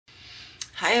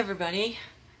Hi everybody,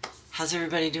 how's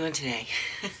everybody doing today?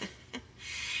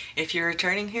 If you're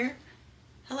returning here,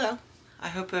 hello, I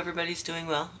hope everybody's doing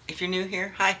well. If you're new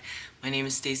here, hi, my name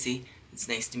is Stacy, it's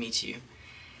nice to meet you.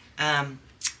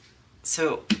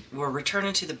 So we're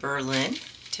returning to the Berlin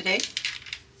today,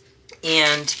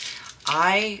 and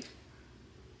I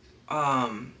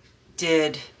so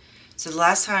the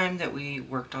last time that we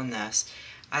worked on this,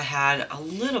 I had a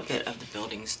little bit of the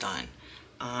buildings done.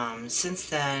 Since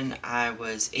then, I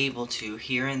was able to,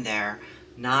 here and there,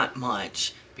 not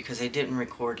much, because I didn't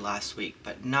record last week,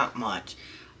 but not much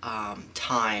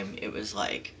time. It was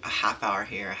like a half hour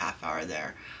here, a half hour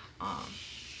there,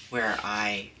 where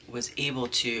I was able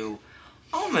to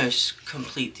almost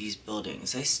complete these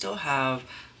buildings. I still have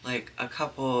like a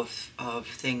couple of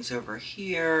things over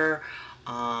here,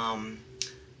 a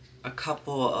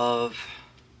couple of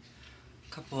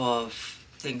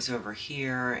things over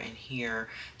here and here.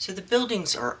 So the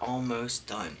buildings are almost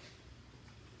done.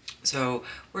 So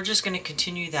we're just going to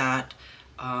continue that.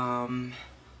 I'll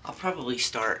probably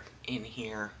start in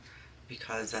here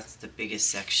because that's the biggest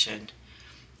section.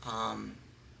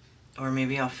 Or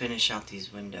maybe I'll finish out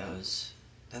these windows.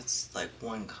 That's like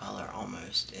one color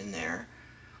almost in there.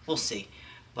 We'll see.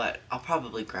 But I'll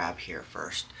probably grab here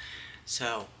first.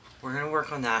 So we're going to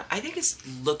work on that. I think it's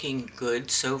looking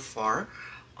good so far.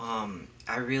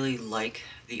 I really like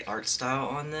the art style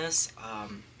on this. I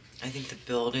think the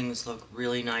buildings look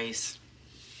really nice.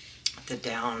 The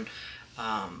down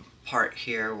part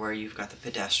here where you've got the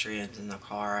pedestrians in the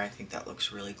car, I think that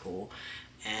looks really cool.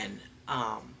 And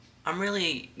I'm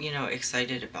really,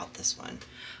 excited about this one.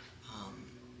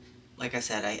 Like I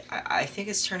said, I think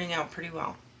it's turning out pretty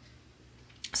well.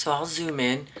 So I'll zoom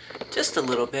in just a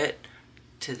little bit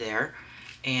to there,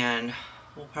 and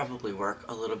we'll probably work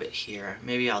a little bit here.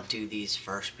 Maybe I'll do these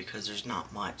first because there's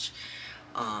not much.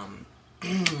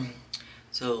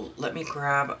 So let me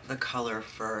grab the color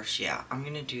first. Yeah, I'm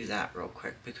gonna do that real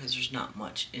quick because there's not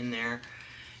much in there,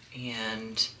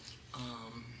 and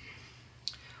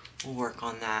we'll work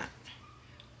on that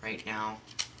right now.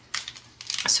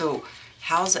 So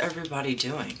how's everybody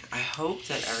doing? I hope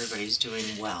that everybody's doing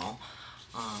well.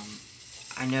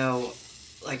 I know,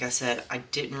 like I said, I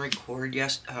didn't record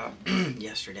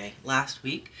last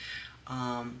week,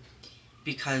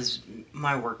 because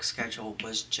my work schedule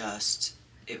was just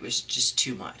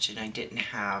too much, and I didn't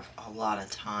have a lot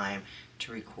of time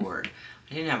to record.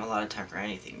 I didn't have a lot of time for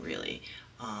anything, really.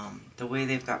 The way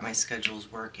they've got my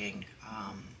schedules working,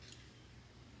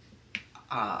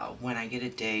 when I get a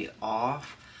day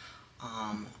off,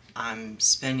 I'm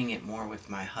spending it more with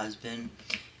my husband,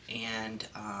 and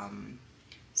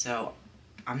so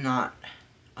I'm not,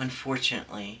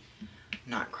 unfortunately,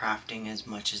 not crafting as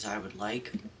much as I would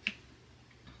like.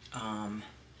 I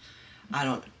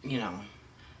don't,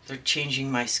 they're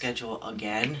changing my schedule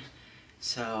again.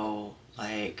 So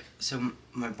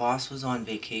my boss was on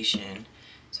vacation,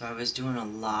 so I was doing a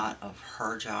lot of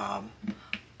her job,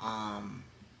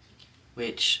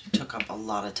 which took up a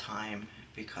lot of time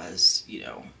because,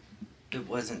 it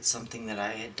wasn't something that I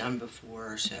had done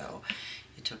before, so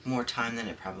it took more time than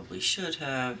it probably should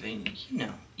have. And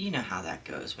you know how that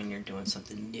goes when you're doing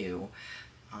something new.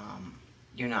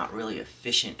 You're not really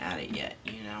efficient at it yet,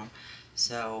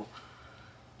 So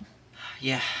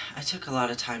yeah, I took a lot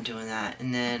of time doing that.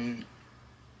 And then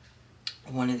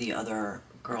one of the other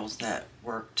girls that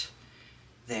worked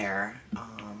there,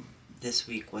 this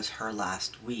week was her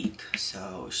last week,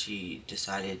 so she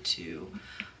decided to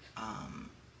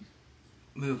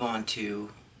move on to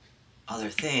other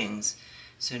things.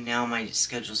 So now my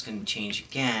schedule's going to change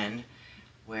again,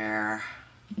 where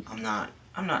I'm not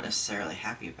necessarily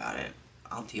happy about it.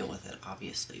 I'll deal with it,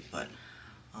 obviously, but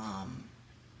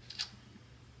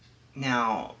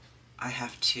now I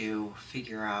have to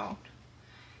figure out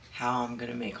how I'm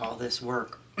going to make all this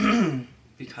work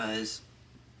because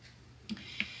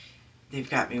they've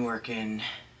got me working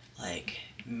like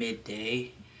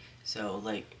midday. So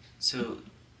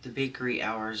the bakery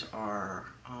hours are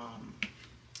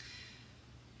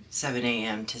 7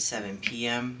 a.m. to 7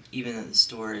 p.m. even though the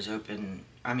store is open.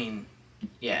 Even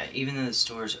though the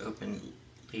store is open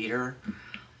later,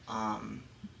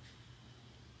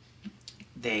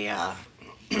 they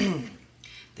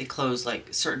close,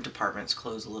 like certain departments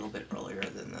close a little bit earlier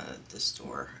than the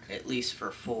store, at least for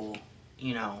full,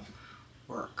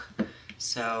 work.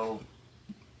 So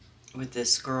with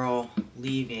this girl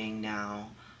leaving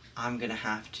now, I'm gonna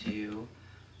have to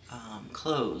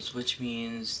close, which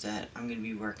means that I'm gonna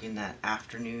be working that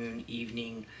afternoon,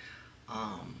 evening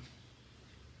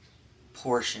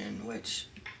portion, which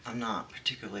I'm not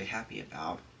particularly happy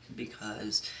about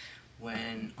because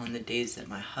when on the days that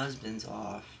my husband's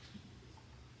off,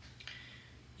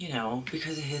 you know,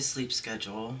 because of his sleep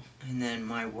schedule and then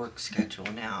my work schedule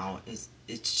now,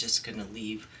 it's just going to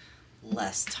leave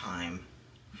less time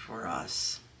for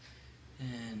us.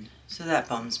 And so that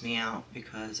bums me out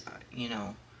because, you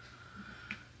know,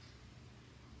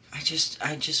 I just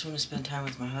want to spend time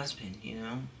with my husband, you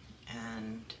know,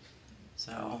 and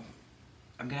so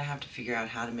I'm going to have to figure out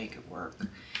how to make it work.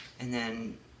 And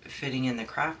then fitting in the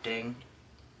crafting,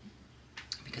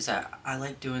 because I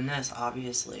like doing this,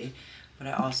 obviously, but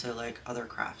I also like other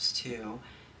crafts too,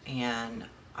 and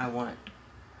I want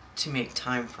to make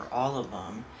time for all of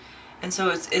them. And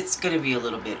so it's going to be a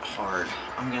little bit hard.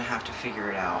 I'm going to have to figure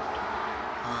it out.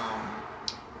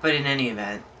 But in any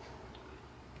event,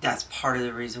 that's part of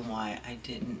the reason why I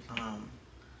didn't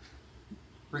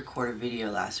record a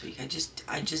video last week. I just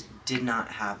did not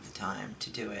have the time to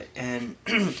do it. And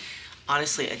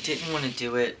honestly, I didn't want to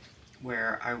do it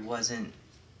where I wasn't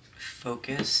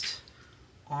focused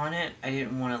on it. I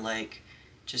didn't want to like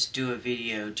just do a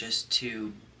video just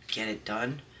to get it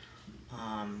done.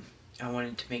 I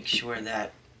wanted to make sure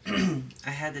that I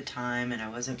had the time and I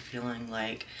wasn't feeling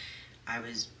like I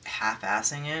was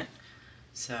half-assing it.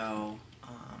 So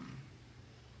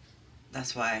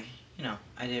that's why, you know,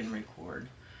 I didn't record.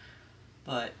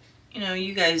 But, you know,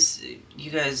 you guys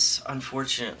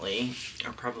unfortunately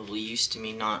are probably used to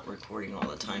me not recording all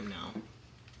the time now.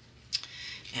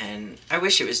 And I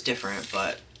wish it was different,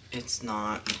 but it's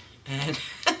not. And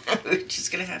we're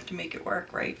just gonna have to make it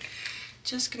work, right?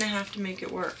 Just gonna have to make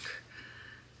it work.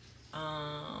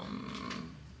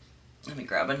 Let me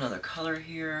grab another color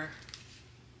here.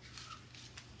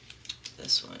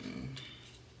 This one.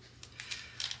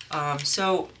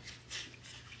 So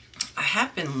I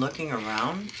have been looking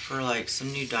around for like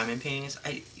some new diamond paintings.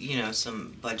 You know,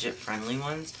 some budget-friendly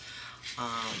ones.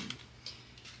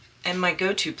 And my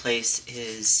go-to place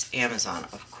is Amazon,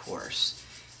 of course.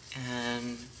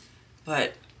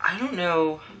 But I don't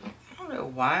know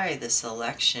why the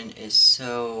selection is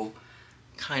so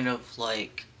kind of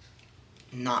like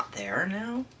not there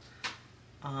now.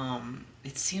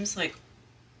 It seems like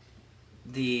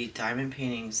the diamond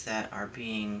paintings that are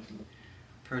being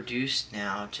produced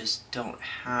now just don't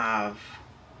have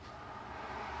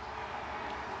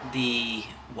the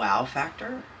wow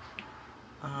factor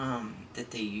that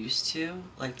they used to.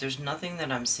 Like, there's nothing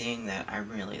that I'm seeing that I'm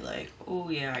really like, oh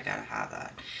yeah, I gotta have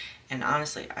that. And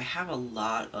honestly, I have a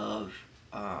lot of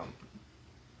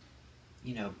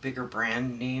you know, bigger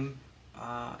brand name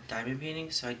diamond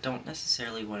paintings, so I don't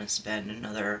necessarily want to spend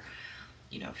another,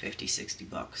 you know, 50-60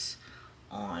 bucks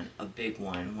on a big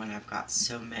one when I've got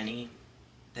so many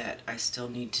that I still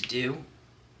need to do.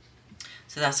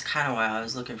 So that's kind of why I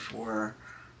was looking for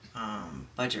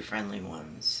budget-friendly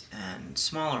ones and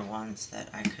smaller ones that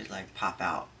I could like pop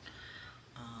out.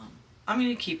 I'm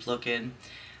gonna keep looking.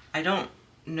 I don't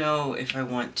know if I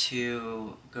want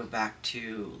to go back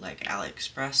to like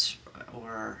AliExpress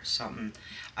or something.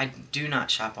 I do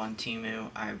not shop on Temu.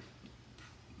 I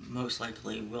most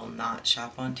likely will not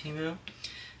shop on Temu.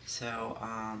 So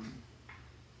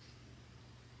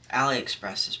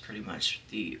AliExpress is pretty much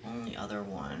the only other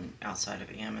one outside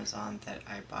of Amazon that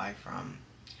I buy from,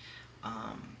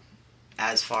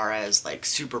 as far as like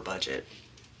super budget.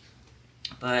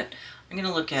 But I'm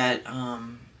gonna look at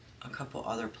a couple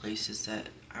other places that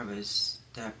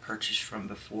I purchased from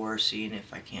before, seeing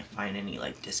if I can't find any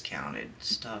like discounted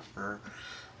stuff or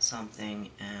something,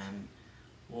 and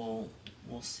we'll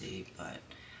see. But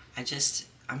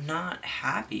I'm not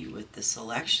happy with the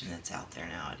selection that's out there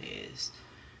nowadays.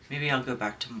 Maybe I'll go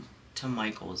back to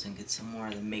Michael's and get some more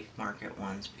of the Make Market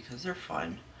ones because they're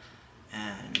fun,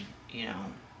 and you know,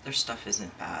 their stuff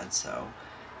isn't bad, so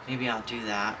maybe I'll do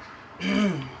that.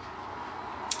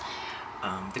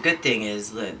 The good thing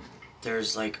is that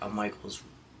there's like a Michael's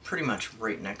pretty much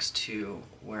right next to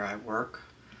where I work,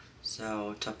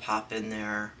 so to pop in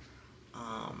there,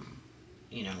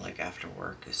 you know, like after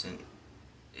work isn't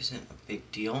a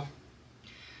big deal.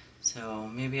 So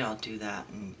maybe I'll do that,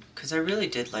 and because I really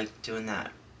did like doing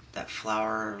that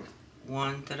flower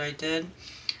one that I did.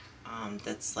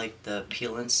 That's like the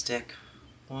peel and stick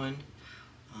one.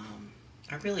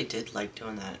 I really did like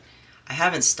doing that. I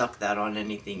haven't stuck that on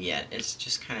anything yet. It's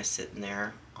just kind of sitting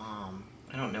there.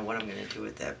 I don't know what I'm going to do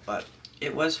with it, but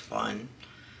it was fun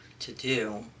to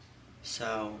do.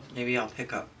 So maybe I'll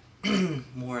pick up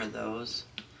more of those.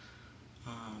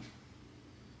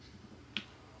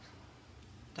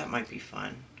 That might be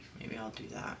fun. Maybe I'll do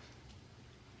that.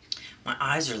 My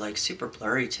eyes are like super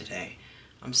blurry today.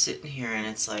 I'm sitting here and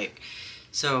it's like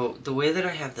So the way that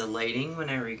I have the lighting when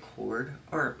I record,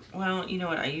 or, well, you know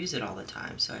what, I use it all the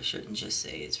time, so I shouldn't just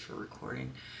say it's for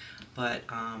recording, but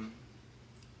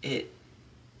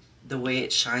the way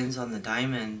it shines on the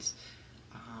diamonds,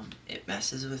 it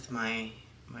messes with my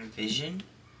vision,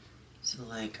 so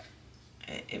like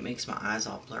it makes my eyes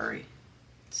all blurry.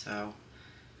 So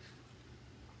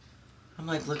I'm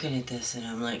like looking at this and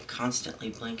I'm like constantly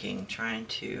blinking, trying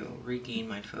to regain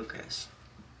my focus.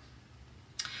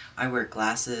 I wear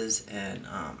glasses and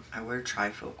I wear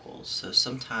trifocals, so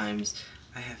sometimes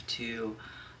I have to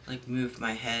like move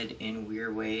my head in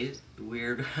weird ways,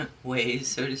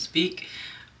 so to speak.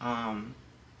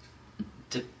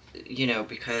 You know,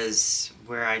 because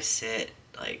where I sit,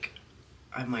 like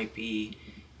I might be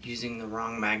using the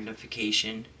wrong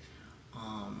magnification,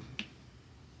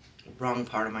 wrong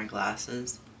part of my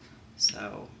glasses,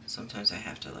 so sometimes I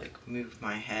have to like move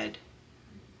my head.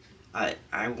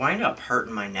 I wind up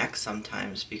hurting my neck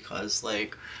sometimes because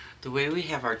like the way we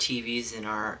have our TVs in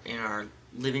our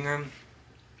living room,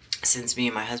 since me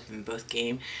and my husband both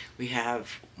game, we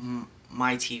have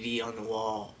my TV on the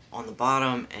wall on the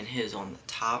bottom and his on the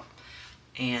top,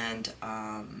 and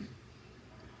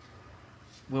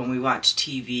when we watch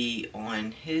TV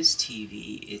on his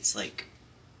TV, it's like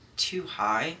too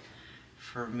high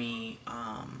for me,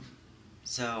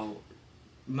 so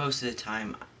most of the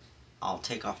time I'll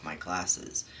take off my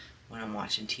glasses when I'm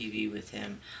watching TV with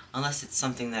him, unless it's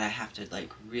something that I have to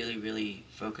like really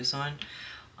focus on,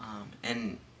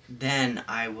 and then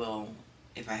I will,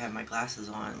 if I have my glasses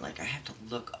on, like I have to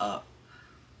look up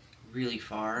really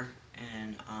far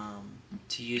and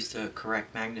to use the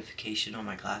correct magnification on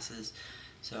my glasses,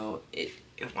 so it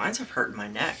winds up hurting my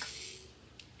neck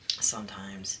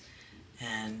sometimes,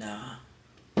 and I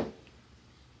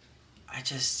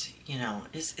just, you know,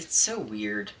 it's so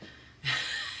weird.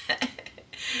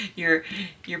 Your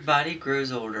body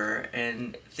grows older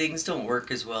and things don't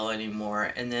work as well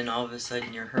anymore, and then all of a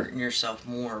sudden you're hurting yourself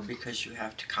more because you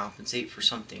have to compensate for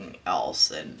something else,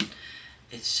 and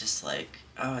it's just like,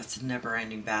 oh, it's a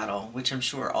never-ending battle, which I'm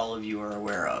sure all of you are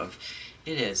aware of.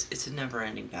 It's a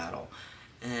never-ending battle,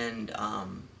 and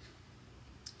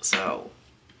so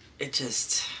it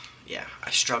just, yeah, I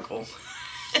struggle.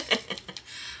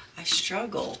 I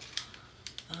struggle.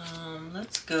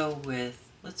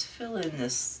 Let's fill in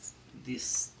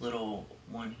this little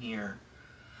one here.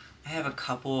 I have a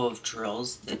couple of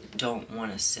drills that don't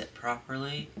want to sit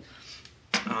properly.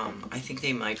 I think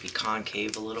they might be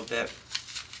concave a little bit.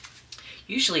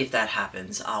 Usually if that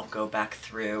happens, I'll go back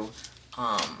through.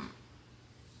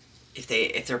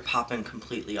 If they're popping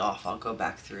completely off, I'll go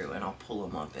back through and I'll pull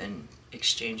them up and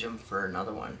exchange them for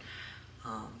another one.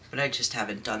 But I just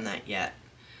haven't done that yet,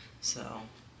 so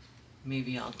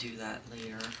maybe I'll do that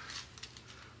later.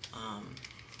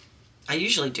 I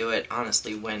usually do it,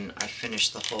 honestly, when I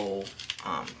finish the whole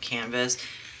canvas,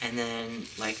 and then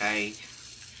like I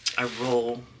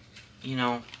roll, you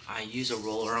know, I use a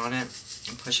roller on it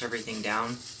and push everything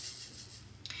down,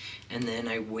 and then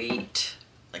I wait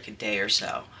like a day or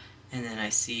so, and then I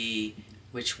see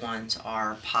which ones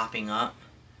are popping up,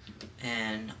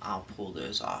 and I'll pull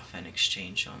those off and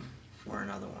exchange them for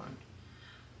another one,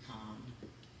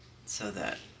 so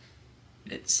that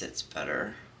it sits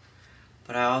better.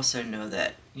 But I also know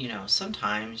that, you know,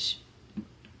 sometimes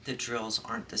the drills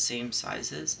aren't the same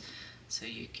sizes, so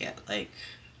you get like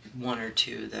one or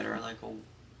two that are like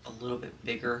a little bit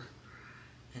bigger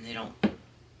and they don't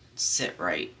sit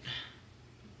right.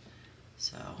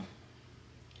 So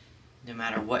no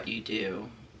matter what you do,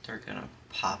 they're gonna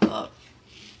pop up.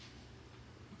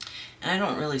 And I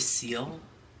don't really seal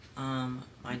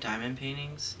my diamond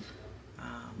paintings.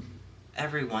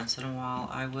 Every once in a while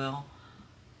I will,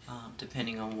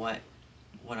 depending on what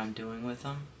I'm doing with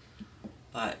them.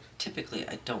 But typically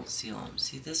I don't seal them.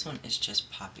 See, this one is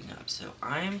just popping up, so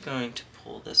I am going to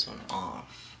pull this one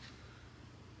off.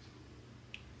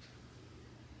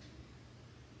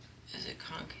 Is it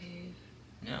concave?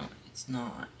 No, it's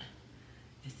not.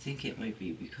 I think it might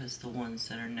be because the ones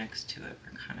that are next to it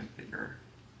are kind of bigger.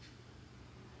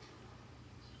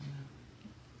 So I'm gonna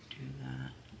do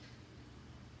that.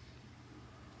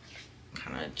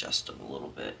 Kind of adjust them a little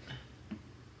bit.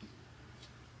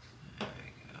 There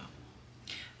we go.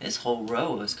 This whole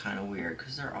row is kind of weird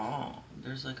because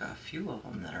there's like a few of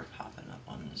them that are popping up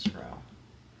on this row.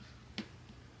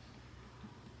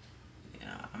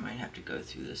 Yeah, I might have to go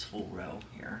through this whole row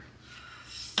here.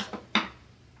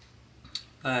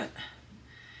 But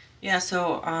yeah,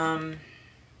 so I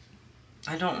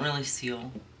don't really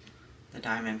seal the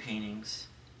diamond paintings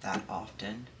that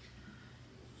often.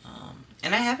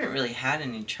 And I haven't really had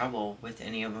any trouble with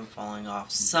any of them falling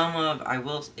off. I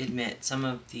will admit, some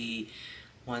of the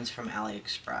ones from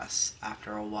AliExpress,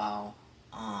 after a while,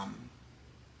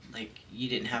 like you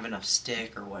didn't have enough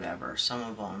stick or whatever, some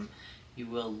of them you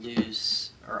will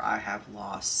lose, or I have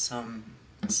lost some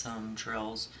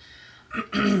drills.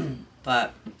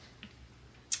 But,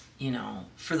 you know,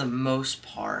 for the most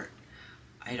part,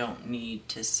 I don't need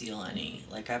to seal any.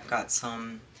 Like, I've got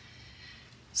some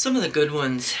of the good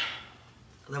ones,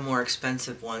 the more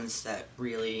expensive ones that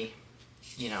really,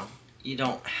 you know, you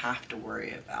don't have to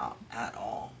worry about at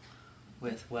all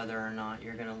with whether or not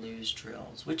you're going to lose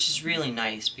drills, which is really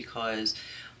nice because,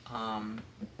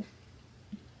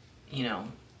 you know,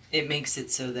 it makes it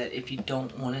so that if you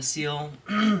don't want to seal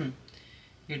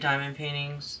your diamond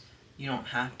paintings, you don't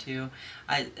have to.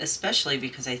 Especially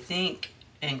because I think,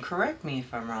 and correct me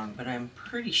if I'm wrong, but I'm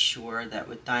pretty sure that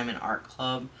with Diamond Art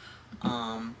Club,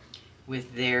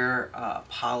 with their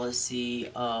policy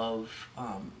of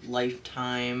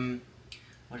lifetime,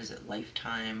 what is it,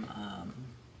 lifetime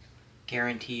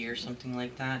guarantee or something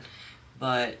like that,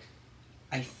 but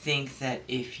I think that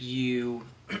if you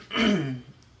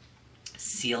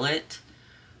seal it,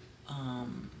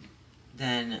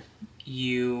 then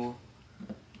you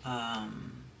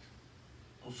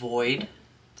void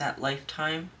that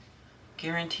lifetime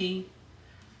guarantee.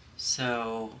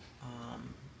 So,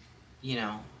 you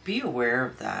know, be aware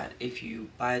of that if you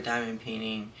buy a diamond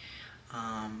painting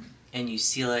and you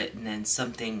seal it and then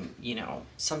something, you know,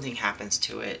 something happens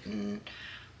to it and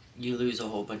you lose a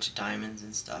whole bunch of diamonds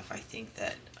and stuff. I think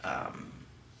that,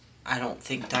 I don't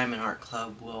think Diamond Art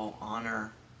Club will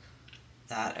honor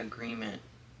that agreement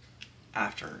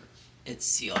after it's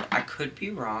sealed. I could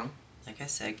be wrong. Like I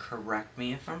said, correct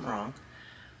me if I'm wrong.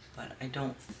 But I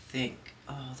don't think,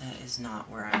 oh, that is not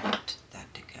where I want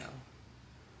that to go.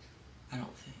 I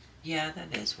don't think, yeah,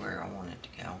 that is where I want it to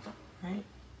go, right?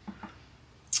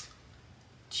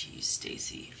 Jeez,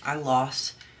 Stacy,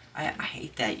 I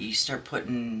hate that you start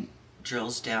putting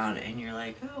drills down and you're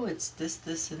like, oh, it's this,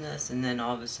 this, and this, and then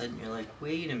all of a sudden you're like,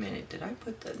 wait a minute, did I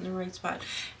put that in the right spot?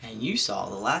 And you saw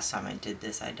the last time I did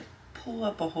this, I had to pull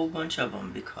up a whole bunch of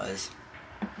them because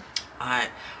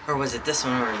or was it this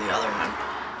one or the other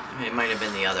one? It might have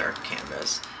been the other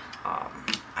canvas.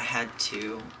 I had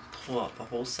to pull up a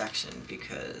whole section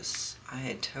because I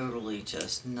had totally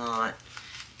just not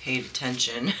paid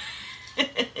attention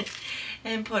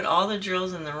and put all the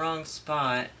drills in the wrong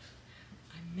spot.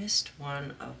 I missed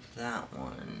one of that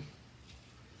one.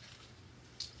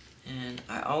 And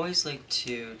I always like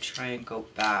to try and go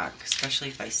back, especially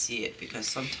if I see it, because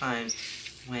sometimes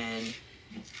when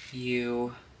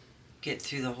you get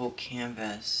through the whole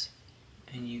canvas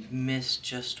and you miss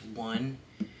just one,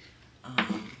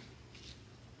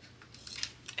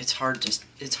 it's hard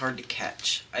to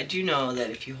catch. I do know that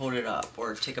if you hold it up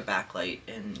or take a backlight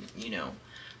and, you know,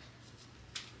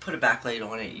 put a backlight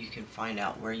on it, you can find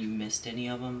out where you missed any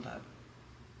of them. But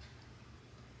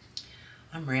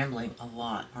I'm rambling a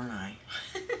lot, aren't I?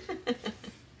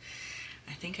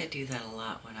 I think I do that a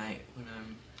lot when I'm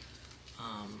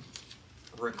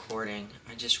recording.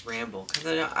 I just ramble because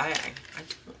I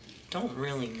don't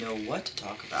really know what to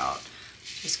talk about.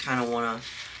 Just kind of want to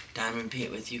diamond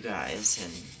paint with you guys,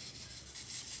 and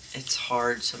it's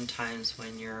hard sometimes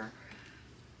when you're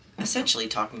essentially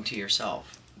talking to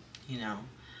yourself, you know.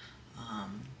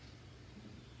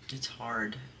 It's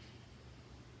hard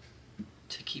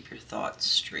to keep your thoughts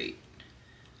straight.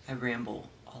 I ramble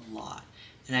a lot,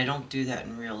 and I don't do that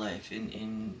in real life.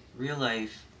 In real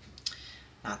life,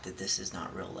 not that this is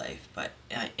not real life, but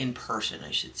in person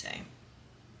I should say,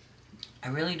 I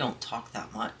really don't talk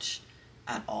that much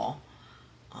at all.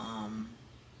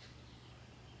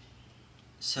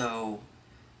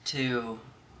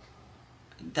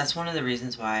 That's one of the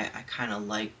reasons why I kind of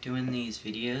like doing these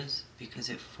videos, because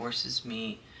it forces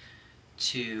me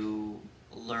to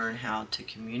learn how to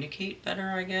communicate better,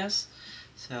 I guess.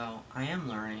 So I am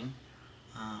learning,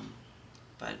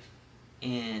 but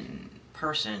in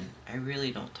person I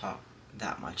really don't talk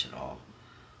that much at all.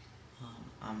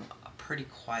 I'm a pretty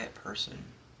quiet person.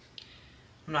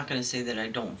 I'm not going to say that I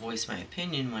don't voice my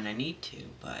opinion when I need to,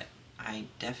 but I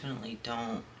definitely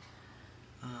don't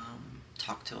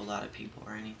talk to a lot of people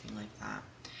or anything like that.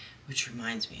 Which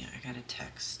reminds me, I got a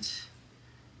text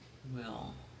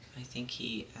Will. I think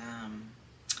he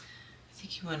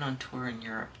went on tour in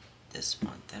Europe this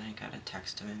month, and I got to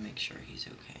text him and make sure he's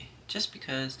okay. Just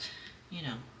because, you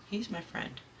know, he's my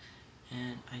friend,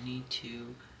 and I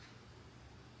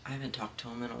haven't talked to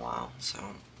him in a while. So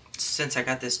since I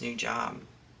got this new job,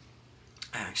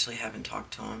 I actually haven't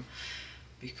talked to him,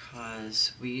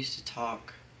 because we used to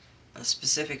talk a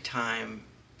specific time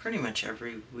pretty much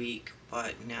every week,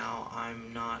 but now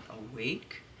I'm not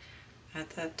awake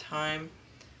at that time.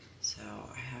 So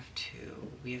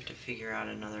we have to figure out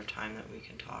another time that we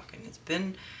can talk, and it's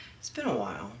been a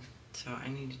while. So I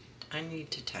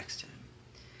need to text him.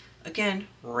 Again,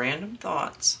 random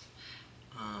thoughts.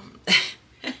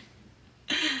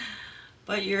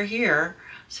 But you're here,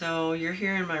 so you're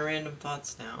hearing my random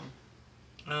thoughts now.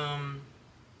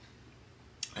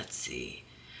 Let's see.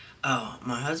 Oh,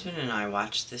 my husband and I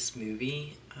watched this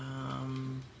movie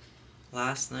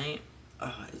last night.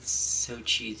 Oh, it's so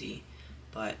cheesy,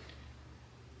 but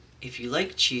if you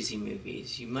like cheesy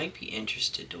movies, you might be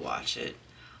interested to watch it.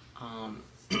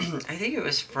 I think it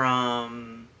was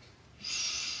from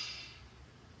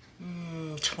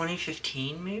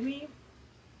 2015 maybe,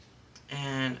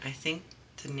 and I think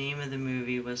the name of the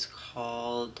movie was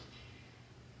called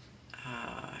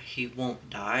He Won't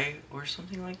Die or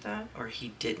something like that, or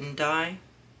He Didn't Die,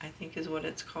 I think is what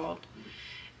it's called.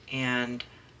 And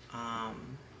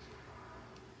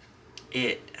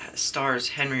it stars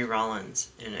Henry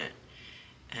Rollins in it,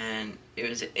 and it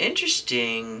was an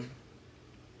interesting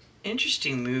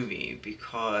movie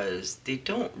because they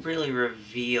don't really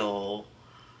reveal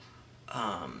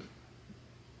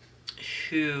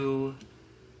who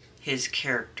his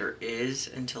character is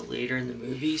until later in the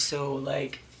movie. So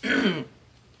like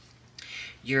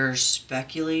you're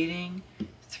speculating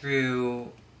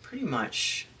through pretty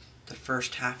much the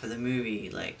first half of the movie,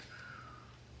 like,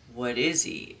 what is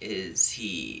he? Is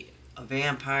he a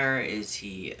vampire? Is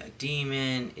he a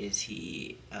demon? Is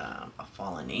he a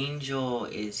fallen angel?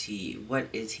 What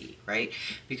is he, right?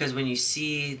 Because when you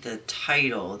see the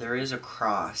title, there is a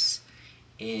cross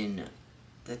in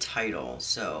the title,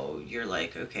 so you're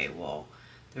like, okay, well,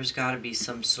 there's got to be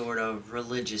some sort of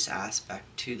religious aspect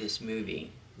to this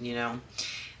movie, you know?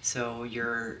 So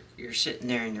you're sitting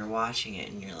there and you're watching it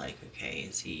and you're like, okay,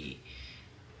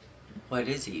 what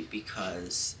is he?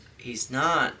 Because he's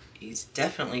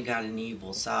definitely got an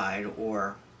evil side,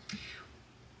 or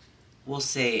we'll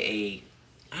say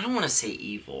I don't want to say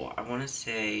evil, I want to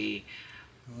say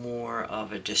more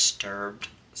of a disturbed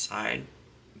side,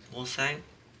 we'll say.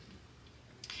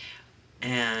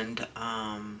 And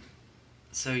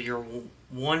so you're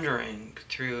wondering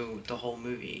through the whole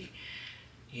movie,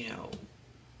 you know,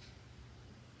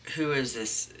 who is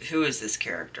this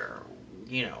character?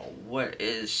 You know,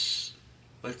 what's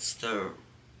the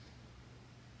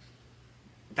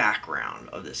background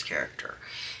of this character?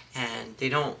 And they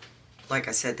don't, like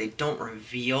I said, they don't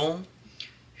reveal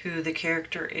who the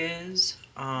character is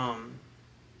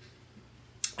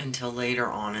until later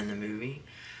on in the movie.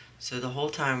 So the whole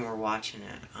time we're watching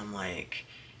it, I'm like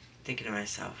thinking to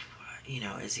myself, you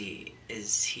know, is he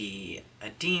a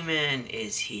demon?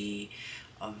 Is he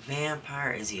a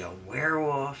vampire? Is he a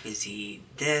werewolf? Is he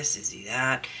this? Is he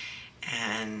that?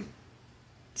 And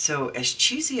so as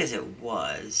cheesy as it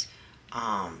was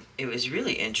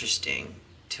really interesting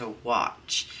to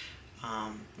watch.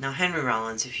 Now Henry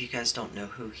Rollins, if you guys don't know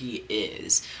who he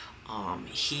is,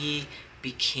 he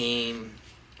became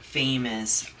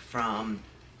famous from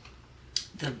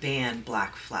the band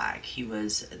Black Flag. He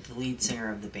was the lead singer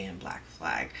of the band Black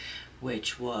Flag,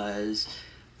 which was,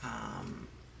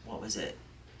 what was it?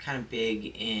 Kind of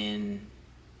big in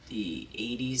the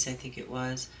 80s, I think it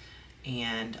was.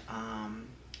 And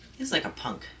it was like a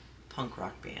punk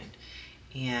rock band.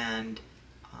 And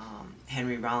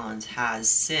Henry Rollins has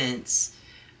since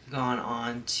gone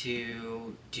on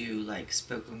to do like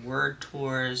spoken word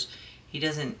tours. He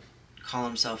doesn't call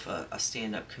himself a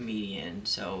stand-up comedian,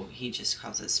 so he just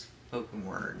calls it spoken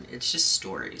word. It's just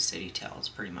stories that he tells,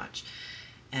 pretty much.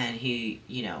 And he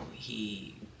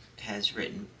has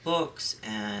written books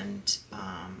and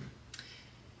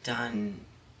done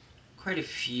quite a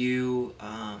few,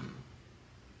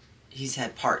 he's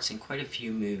had parts in quite a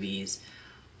few movies,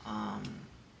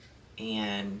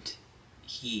 and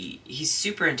he's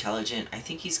super intelligent. I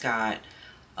think he's got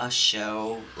a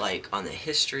show like on the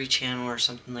History Channel or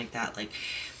something like that. Like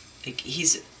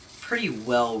he's pretty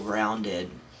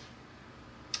well-rounded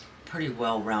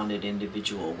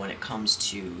individual when it comes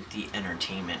to the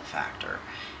entertainment factor.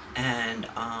 And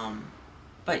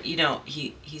but you know,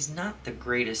 he's not the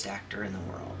greatest actor in the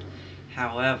world.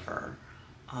 However,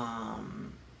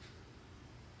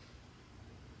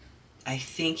 I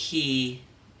think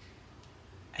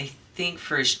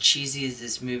for as cheesy as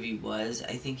this movie was,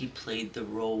 I think he played the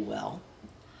role well.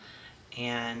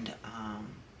 And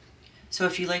so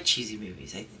if you like cheesy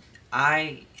movies,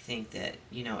 I think that,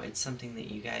 you know, it's something that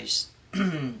you guys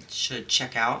should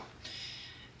check out,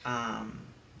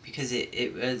 because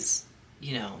it was,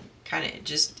 you know, kind of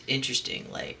just interesting,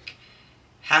 like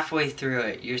halfway through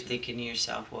it, you're thinking to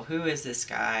yourself, well, who is this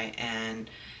guy? And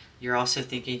you're also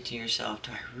thinking to yourself,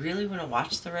 do I really want to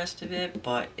watch the rest of it?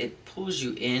 But it pulls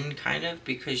you in kind of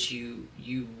because you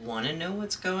want to know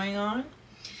what's going on,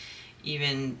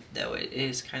 even though it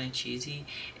is kind of cheesy.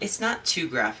 It's not too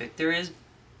graphic. There is,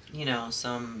 you know,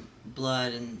 some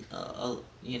blood and,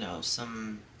 you know,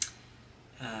 some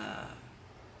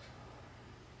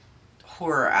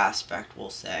horror aspect, we'll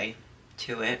say,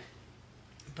 to it.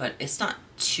 But it's not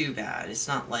too bad. It's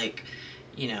not like,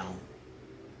 you know,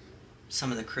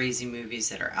 some of the crazy movies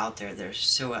that are out there. They're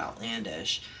so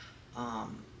outlandish.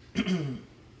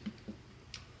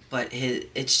 But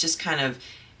it's just kind of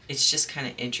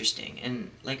interesting.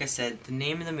 And like I said, the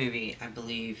name of the movie, I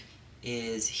believe,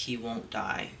 is He Won't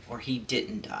Die, or He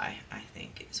Didn't Die, I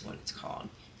think is what it's called.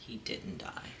 He Didn't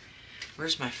Die.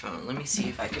 Where's my phone? Let me see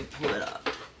if I can pull it up.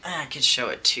 I can show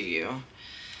it to you.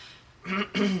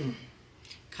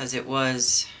 Because it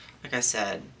was, like I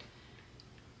said,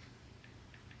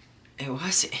 it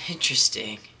was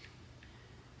interesting.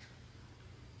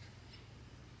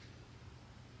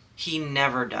 He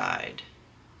Never Died.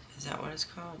 Is that what it's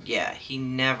called? Yeah, He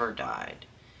Never Died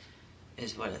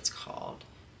is what it's called.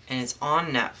 And it's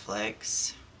on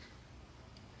Netflix.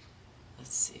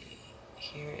 Let's see.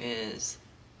 Here is,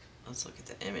 let's look at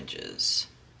the images.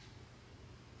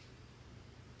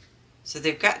 So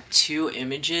they've got 2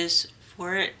 images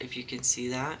for it, if you can see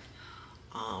that.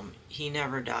 He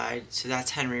Never Died, so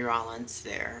that's Henry Rollins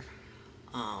there.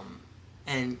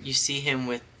 And you see him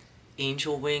with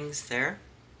angel wings there,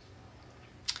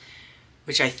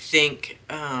 which I think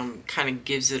kind of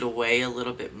gives it away a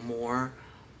little bit more.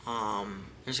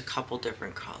 There's a couple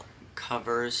different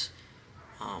covers.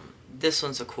 This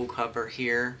one's a cool cover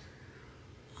here.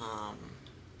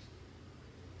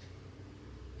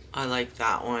 I like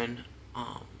that one.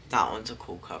 That one's a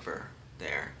cool cover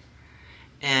there.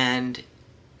 And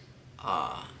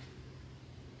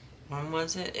when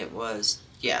was it? It was,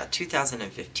 yeah,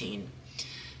 2015.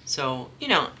 So, you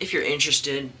know, if you're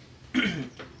interested,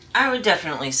 I would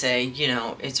definitely say, you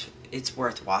know, it's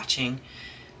worth watching.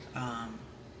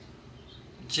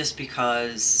 Just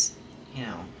because, you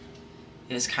know,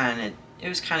 it was kind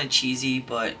of cheesy,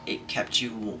 but it kept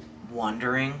you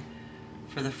wondering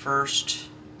for the first,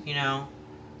 you know,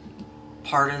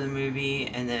 part of the movie,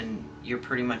 and then you're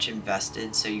pretty much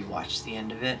invested, so you watch the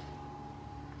end of it.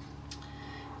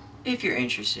 If you're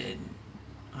interested,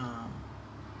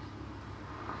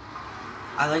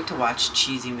 I like to watch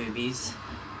cheesy movies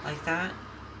like that.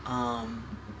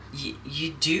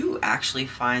 You do actually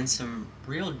find some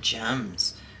real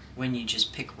gems when you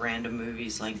just pick random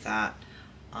movies like that,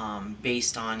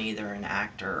 based on either an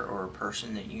actor or a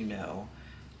person that you know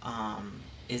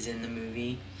is in the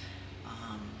movie.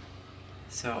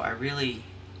 So I really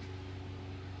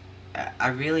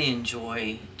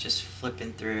enjoy just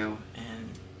flipping through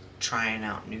and trying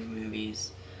out new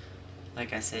movies.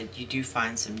 Like I said, you do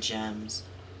find some gems.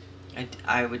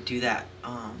 I would do that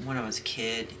when I was a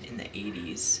kid in the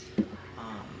 80s,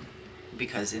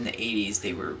 because in the 80s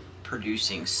they were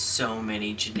producing so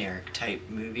many generic type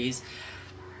movies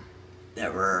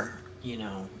that were, you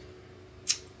know,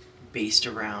 based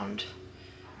around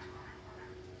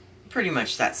pretty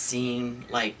much that scene,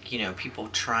 like, you know, people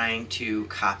trying to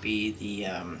copy the,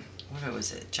 what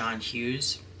was it, John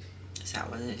Hughes? Is that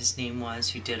what his name was?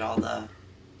 Who did all the,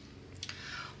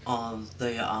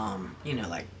 you know,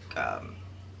 like,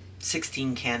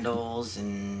 16 Candles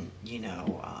and, you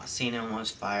know, St.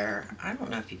 Elmo's Fire. I don't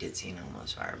know if he did St.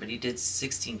 Elmo's Fire, but he did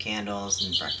 16 Candles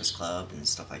and Breakfast Club and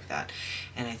stuff like that.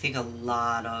 And I think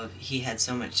he had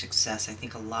so much success, I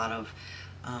think a lot of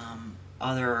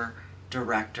other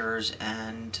directors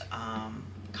and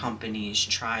companies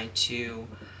try to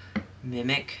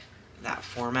mimic that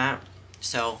format.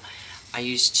 So I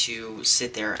used to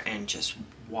sit there and just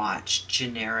watch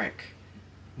generic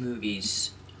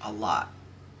movies a lot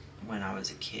when I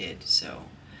was a kid. So,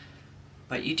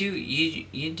 but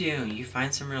you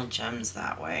find some real gems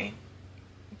that way.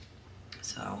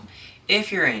 So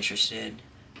if you're interested,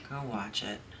 go watch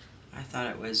it. I thought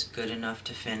it was good enough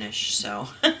to finish, so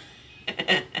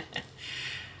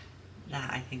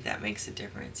I think that makes a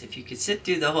difference. If you could sit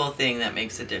through the whole thing, that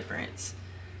makes a difference.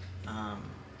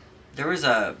 There was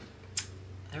an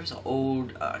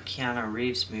old Keanu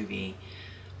Reeves movie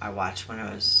I watched when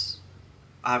I was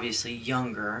obviously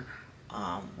younger.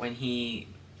 When he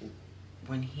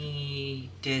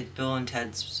did Bill and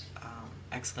Ted's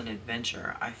Excellent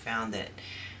Adventure, I found that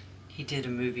he did a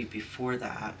movie before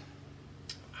that.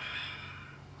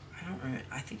 I don't remember.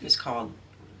 I think it was called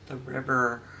The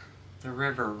River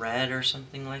Red or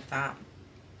something like that.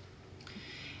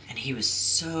 And he was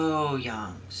so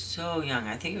young, so young.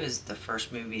 I think it was the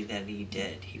first movie that he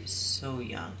did. He was so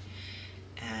young.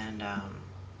 And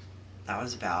that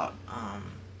was about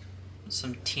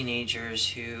some teenagers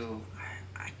who,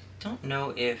 I don't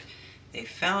know if they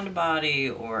found a body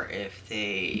or if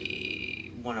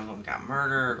one of them got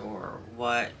murdered or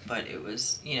what, but it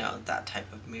was, you know, that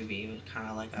type of movie. It was kind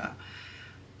of like a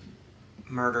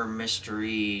murder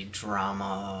mystery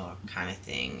drama kind of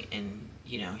thing. And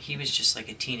you know, he was just like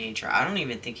a teenager. I don't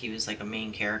even think he was like a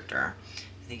main character.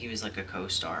 I think he was like a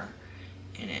co-star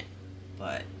in it.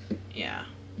 But yeah,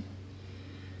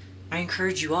 I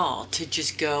encourage you all to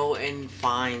just go and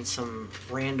find some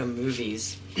random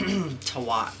movies to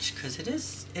watch, because it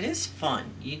is fun.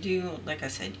 You do, like I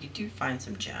said, you do find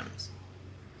some gems.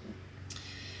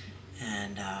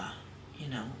 And you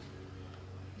know,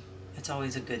 it's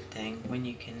always a good thing when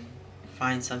you can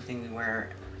find something where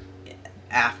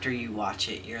after you watch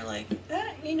it you're like,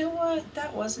 that, you know what,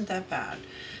 that wasn't that bad.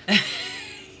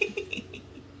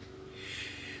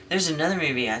 There's another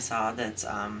movie I saw that's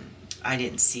I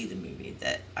didn't see the movie,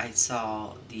 that I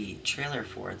saw the trailer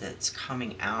for, that's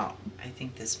coming out I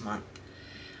think this month.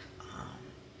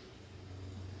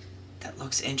 That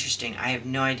looks interesting. I have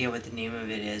no idea what the name of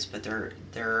it is, but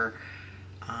their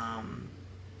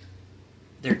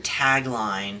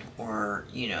tagline, or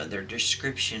you know, their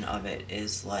description of it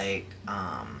is like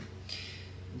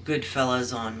good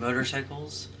fellas on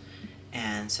motorcycles.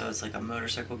 And so it's like a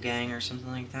motorcycle gang or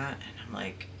something like that. And I'm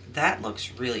like, that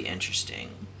looks really interesting.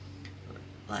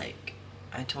 Like,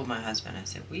 I told my husband, I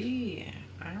said,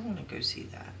 I want to go see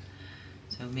that.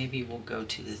 So maybe we'll go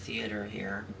to the theater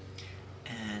here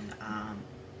and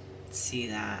see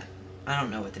that. I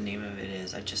don't know what the name of it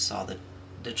is. I just saw the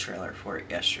trailer for it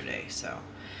yesterday. So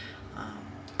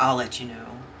I'll let you know.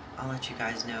 I'll let you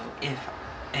guys know if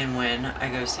and when I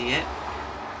go see it,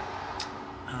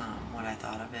 what I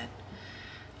thought of it.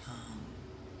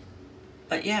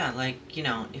 But yeah, like, you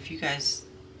know, if you guys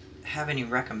have any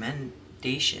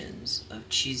recommendations of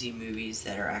cheesy movies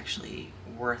that are actually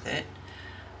worth it,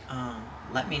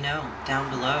 let me know down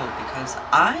below, because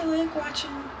I like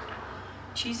watching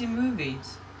cheesy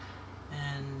movies,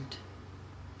 and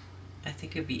I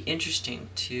think it'd be interesting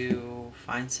to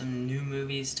find some new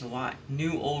movies to watch,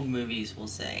 new old movies we'll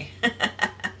say,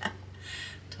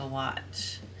 to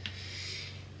watch.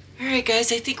 Alright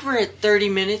guys, I think we're at 30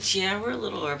 minutes. Yeah, we're a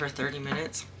little over 30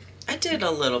 minutes. I did a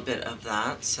little bit of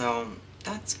that, so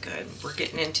that's good. We're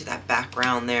getting into that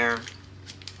background there.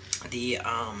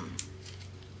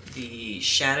 The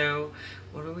shadow,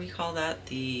 what do we call that?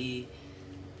 The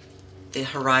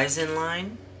horizon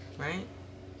line, right?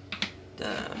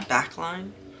 The back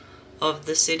line of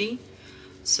the city.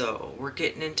 So we're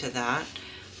getting into that.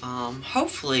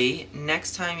 Hopefully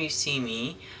next time you see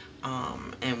me,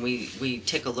 and we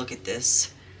take a look at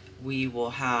this, I'll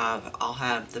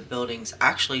have the buildings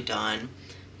actually done.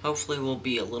 Hopefully we'll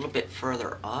be a little bit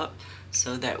further up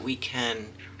so that we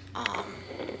can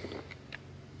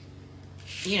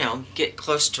you know, get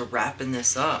close to wrapping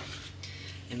this up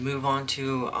and move on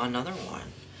to another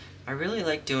one. I really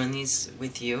like doing these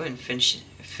with you and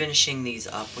finishing these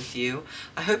up with you.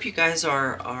 I hope you guys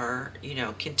are you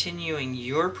know, continuing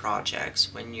your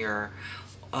projects when you're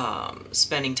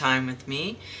spending time with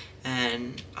me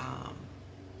and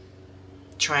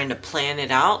trying to plan it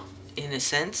out, in a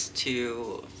sense,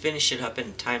 to finish it up in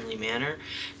a timely manner.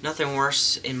 Nothing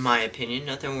worse, in my opinion,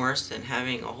 nothing worse than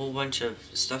having a whole bunch of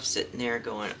stuff sitting there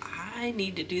going, I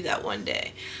need to do that one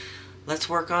day. Let's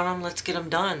work on them, let's get them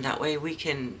done. That way we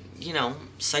can, you know,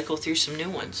 cycle through some new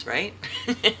ones, right?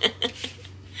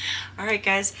 Alright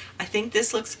guys, I think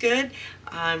this looks good.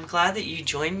 I'm glad that you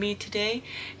joined me today,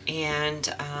 and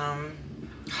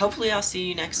hopefully I'll see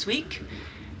you next week,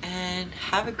 and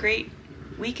have a great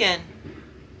weekend.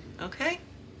 Okay?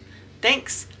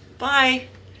 Thanks. Bye.